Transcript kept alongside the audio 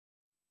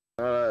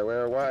Alright,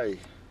 we're away.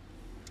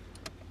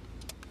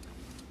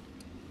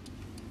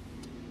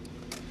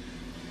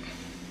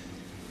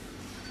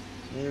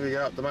 Here we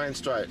go up the main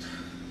straight.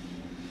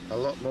 A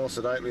lot more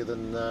sedately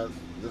than the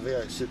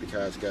V8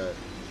 supercars go.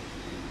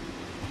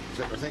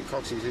 Except I think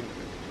Coxey's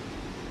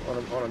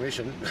on a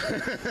mission.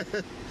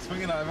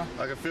 Swinging over.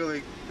 I can feel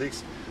the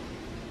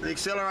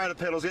accelerator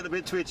pedals getting a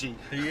bit twitchy.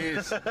 He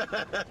is.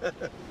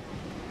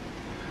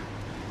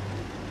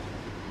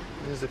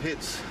 There's the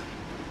pits.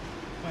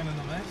 Cleaning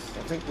the mess.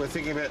 I think we're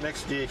thinking about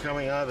next year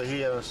coming over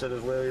here instead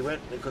of where we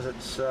went because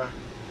it's a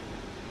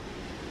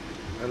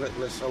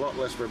lot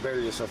less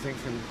rebellious, I think.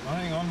 And oh,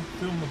 hang on,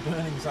 film the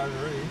burnings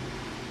over here.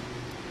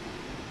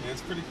 Yeah,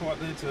 it's pretty quiet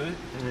there too.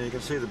 yeah, you can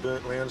see the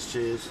burnt lounge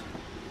chairs.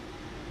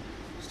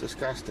 It's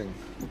disgusting.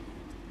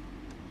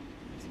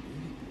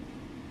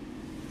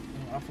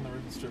 Oh, up on the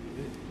ripple strip a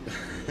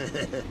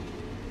bit.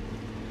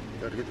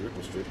 Got to get the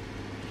ripple strip.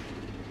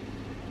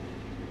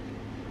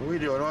 We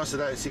do a nice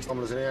sedate 6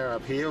 kilometres an hour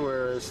up here,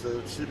 whereas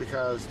the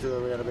supercars do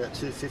around about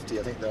 250,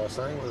 I think they were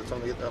saying, by the time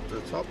they get up to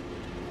the top.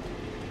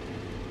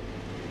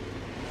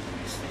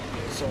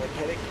 Sorry,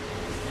 paddock.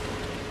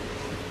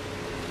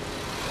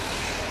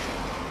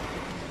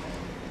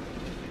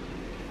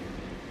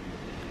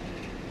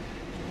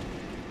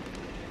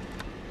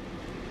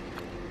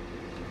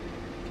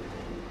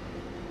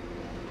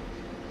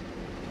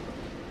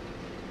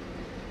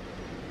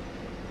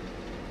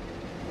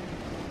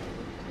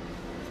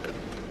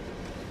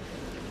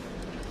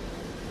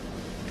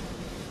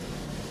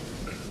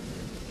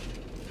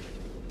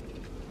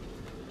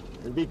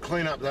 A big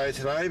clean-up day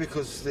today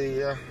because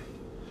the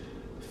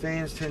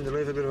fans tend to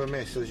leave a bit of a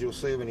mess, as you'll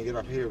see when you get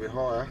up here a bit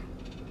higher.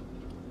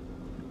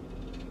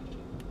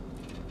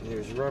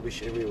 There's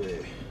rubbish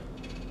everywhere.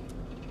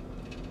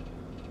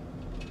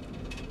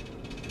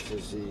 This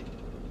is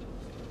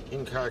the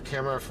in-car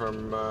camera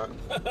from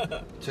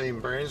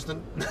Team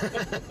Branston.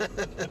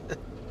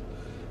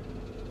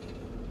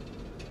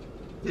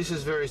 This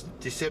is very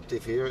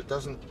deceptive here. It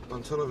doesn't,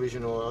 on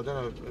television, or I don't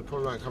know, it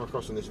probably won't come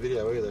across in this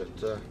video either.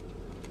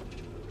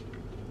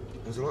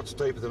 It's a lot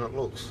steeper than it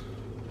looks.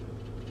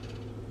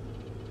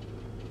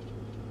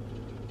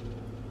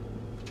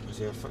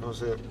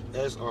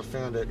 As I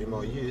found out in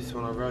my youth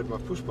when I rode my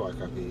push bike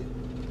up here.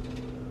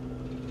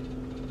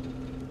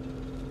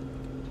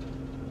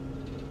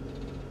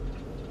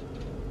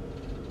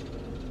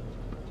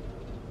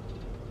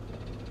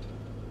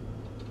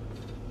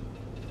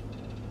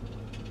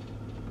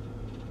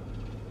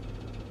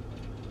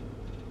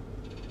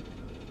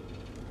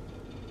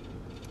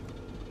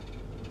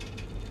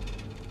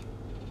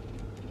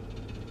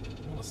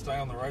 Stay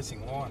on the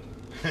racing line.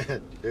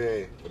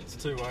 Yeah. But it's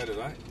two-way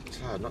today. It's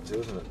hard not to,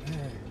 isn't it? Yeah.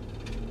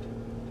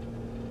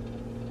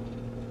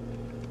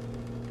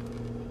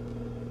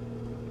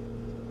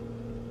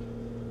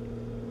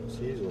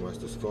 See, here's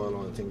almost a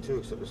skyline thing too,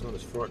 except it's not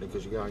as frightening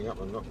because you're going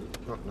up and not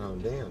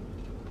going down.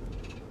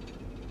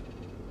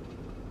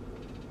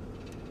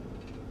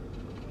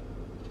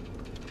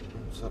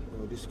 So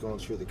we've just gone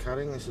through the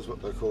cutting. This is what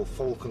they call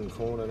Falcon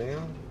Corner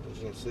now, as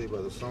you can see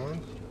by the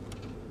signs.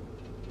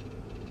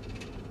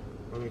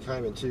 When we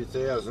came in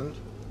 2000,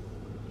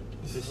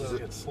 this is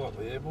it's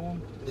slightly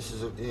airborne. This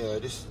is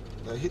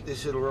they hit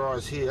this little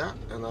rise here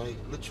and they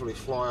literally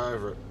fly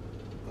over it,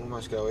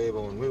 almost go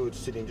airborne. We were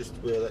sitting just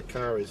where that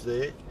car is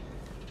there.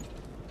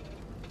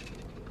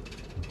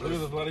 Look at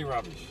the bloody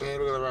rubbish. Yeah,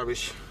 look at the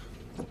rubbish.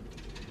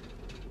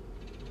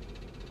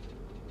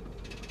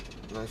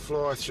 And they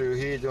fly through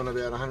here doing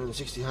about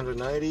 160,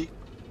 180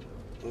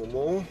 or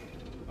more.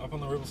 Up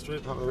on the ripple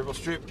strip. Up on the ripple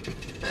strip.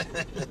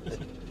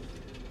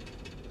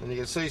 And you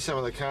can see some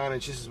of the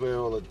carnage. This is where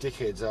all the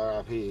dickheads are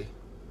up here.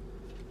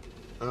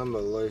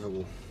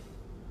 Unbelievable.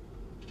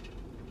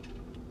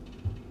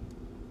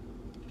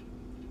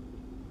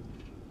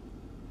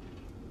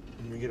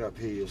 When we get up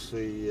here, you'll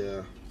see...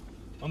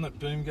 on that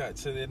boom gate,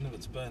 see the end of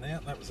it's burnt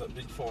out? That was that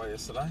big fire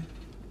yesterday.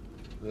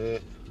 Yeah.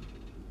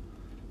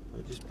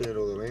 They just burnt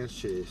all the lounge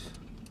chairs.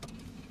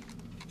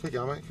 Keep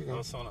going, mate. Keep going.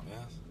 I'll sign up my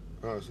house.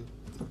 Oh, I see.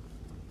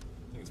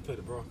 I think it's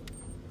Peter Brock.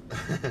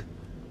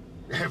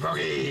 Yeah,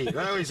 Brocky!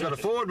 No, he's got a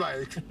Ford,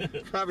 mate.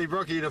 Can't be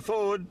Brocky in a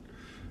Ford.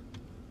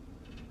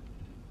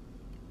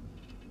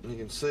 You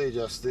can see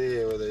just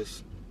there where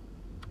these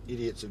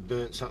idiots have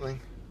burnt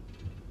something.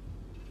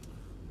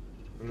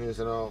 And there's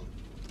the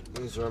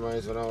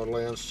remains of an old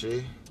lounge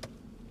chair.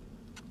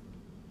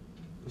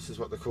 This is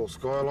what they call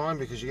skyline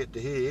because you get to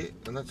here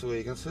and that's all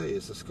you can see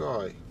is the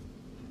sky.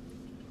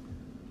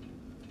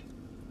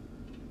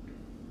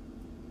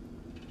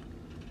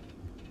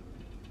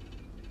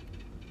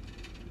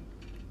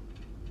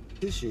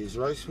 This year's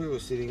race we were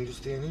sitting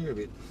just down here a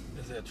bit.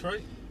 Is there a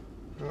tree?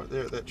 Right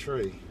there at that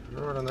tree.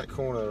 Right on that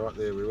corner right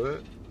there we were.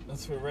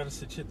 That's where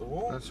Radisich hit the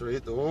wall? That's where he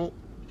hit the wall.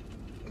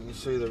 You can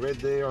see the red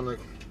there on the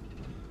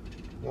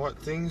white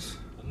things.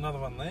 Another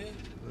one there.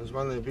 There's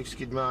one there, a big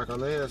skid mark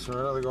on there. That's where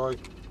another guy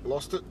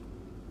lost it.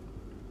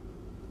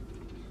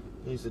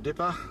 Here's the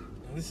dipper.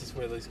 And this is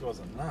where these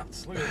guys are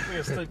nuts. Look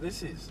how steep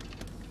this is.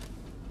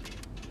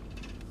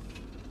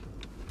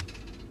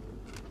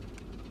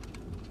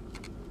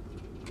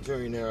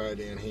 very narrow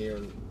down here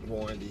and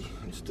windy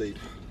and steep.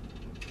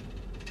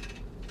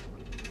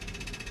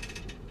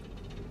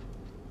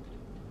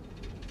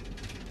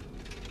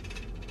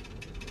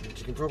 But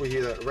you can probably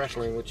hear that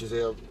rattling, which is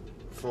our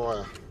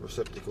fire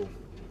receptacle.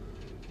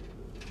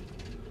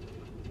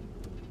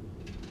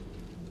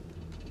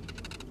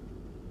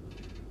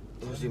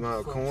 Aussie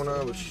Mail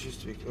corner, which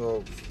used to be,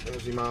 well,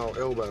 Aussie Mail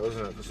elbow,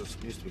 isn't it? Because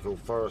it used to be called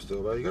Forest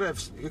Elbow. You've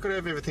got to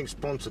have everything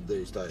sponsored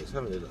these days,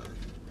 haven't you, Dave?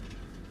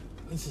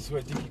 This is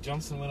where Dickie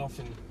Johnson went off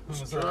in, when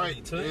was that, Straight,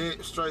 82? yeah,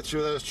 straight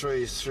through those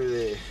trees, through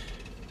there.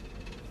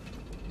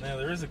 Now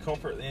there is a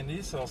copper at the end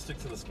here, so I'll stick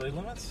to the speed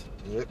limits.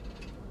 Yep.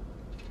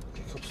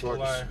 Cops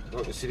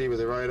like the city with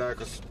the radar,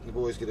 because the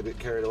boys get a bit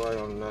carried away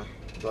on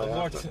day I'd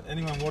like after.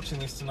 anyone watching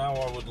this to know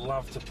I would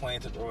love to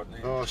plant it right now.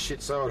 Oh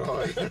shit, so would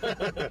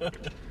I.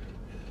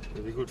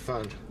 It'd be good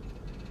fun.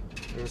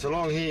 And it's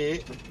along here,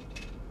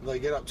 they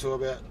get up to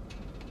about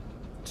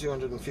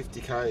 250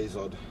 k's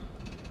odd.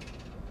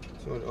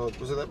 Oh,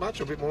 was it that much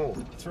or a bit more?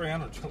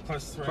 300,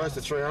 close to 300. Close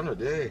to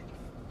 300, yeah.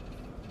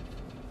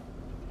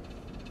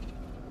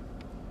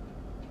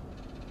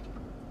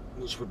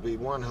 Which would be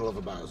one hell of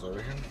a buzz, I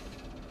reckon.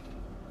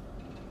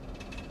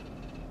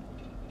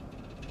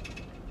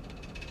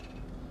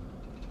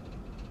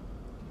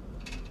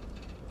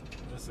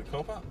 There's the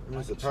copper.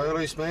 There's the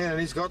policeman, and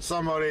he's got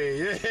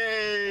somebody.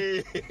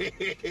 Yay!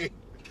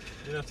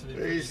 You'd have to be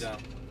pretty dumb.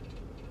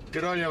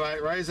 Good on you,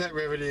 mate. Raise that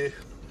revenue.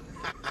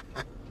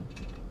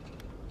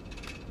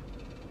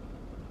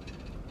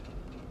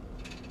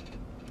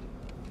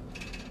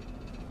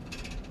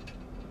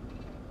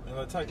 And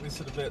I take this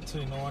at about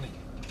 290.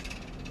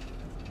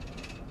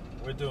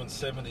 We're doing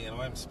 70 and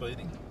I'm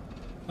speeding.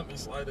 Let me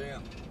slow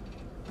down.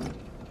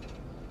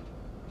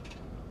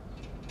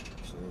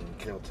 So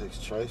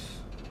Caltex chase.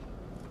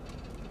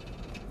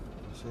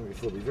 So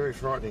before, it'd be very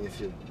frightening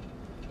if you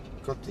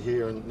got to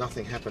here and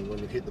nothing happened when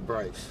you hit the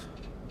brakes.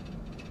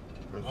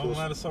 And of On course,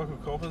 motorcycle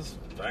coppers,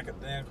 back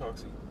it down,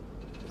 Coxey.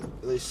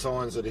 these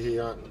signs that are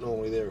here aren't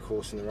normally there, of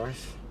course, in the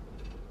race.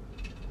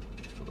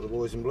 Couple of the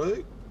boys in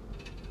blue.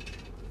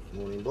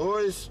 Morning,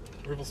 boys.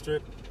 Ripple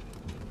strip.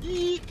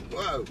 Yeet.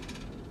 Whoa.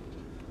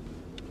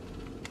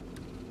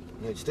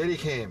 Need steady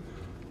cam.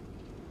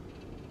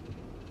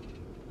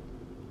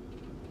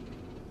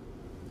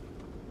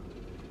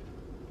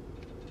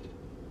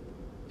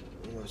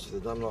 Almost to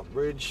the Dunlop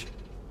Bridge.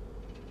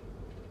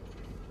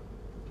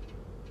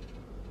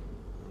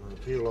 And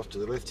I'll peel off to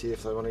the left here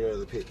if they want to go to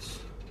the pits.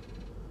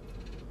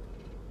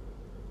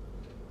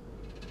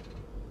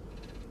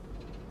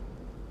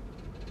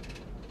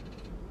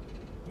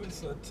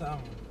 Where's that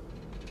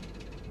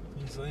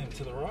museum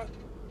to the right?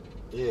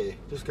 Yeah,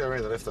 just go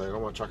around the left though, I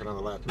might chuck another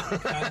lap.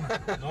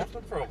 Okay, not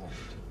a problem.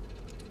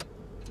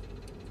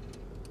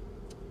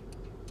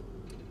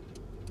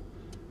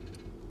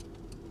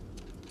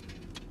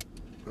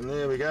 And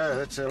there we go,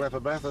 that's our lap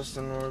of Bathurst,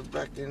 and we're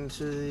back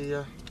into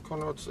the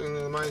Conrods, in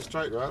the main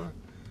straight rather.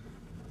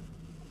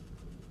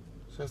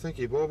 So thank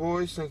you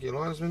boys, thank you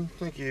linesman,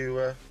 thank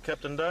you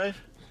Captain Dave.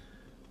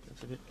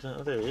 That's a bit,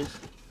 oh there he is.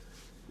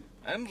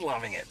 And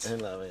loving it. And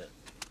loving it.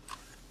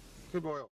 Good boy.